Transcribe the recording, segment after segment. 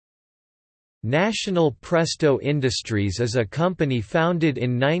National Presto Industries is a company founded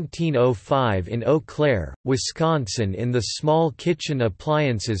in 1905 in Eau Claire, Wisconsin in the small kitchen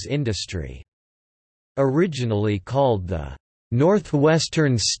appliances industry. Originally called the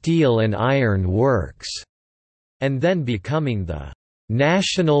Northwestern Steel and Iron Works, and then becoming the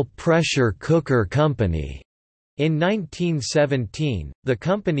National Pressure Cooker Company. In 1917, the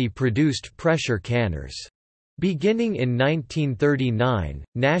company produced pressure canners. Beginning in 1939,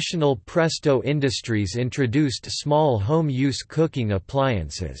 National Presto Industries introduced small home-use cooking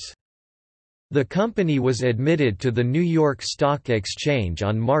appliances. The company was admitted to the New York Stock Exchange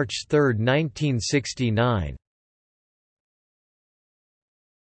on March 3, 1969.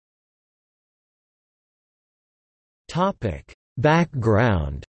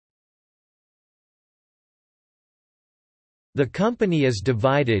 Background. The company is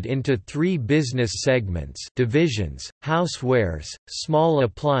divided into three business segments divisions: housewares, small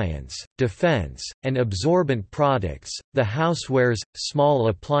appliance, defense, and absorbent products. The housewares, small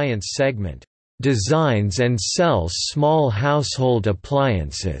appliance segment designs and sells small household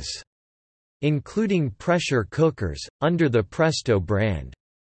appliances, including pressure cookers, under the Presto brand.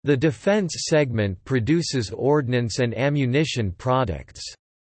 The defense segment produces ordnance and ammunition products.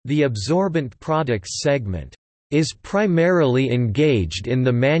 The absorbent products segment is primarily engaged in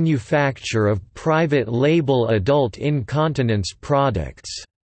the manufacture of private label adult incontinence products.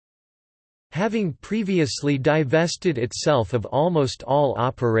 Having previously divested itself of almost all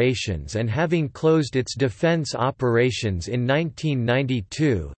operations and having closed its defense operations in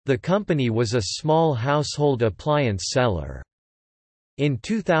 1992, the company was a small household appliance seller. In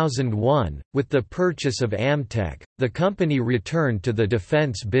 2001, with the purchase of Amtech, the company returned to the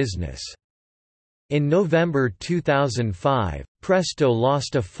defense business. In November 2005, Presto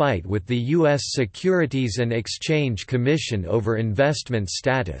lost a fight with the U.S. Securities and Exchange Commission over investment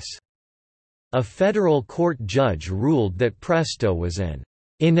status. A federal court judge ruled that Presto was an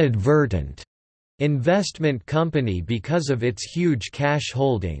inadvertent investment company because of its huge cash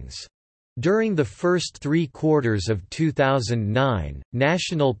holdings. During the first 3 quarters of 2009,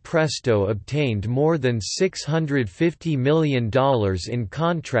 National Presto obtained more than $650 million in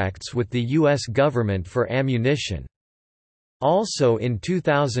contracts with the U.S. government for ammunition. Also in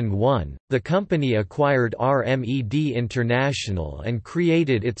 2001, the company acquired RMED International and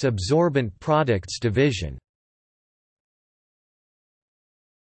created its absorbent products division.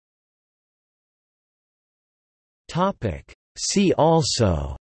 See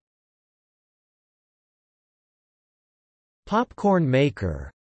also: Popcorn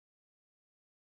maker.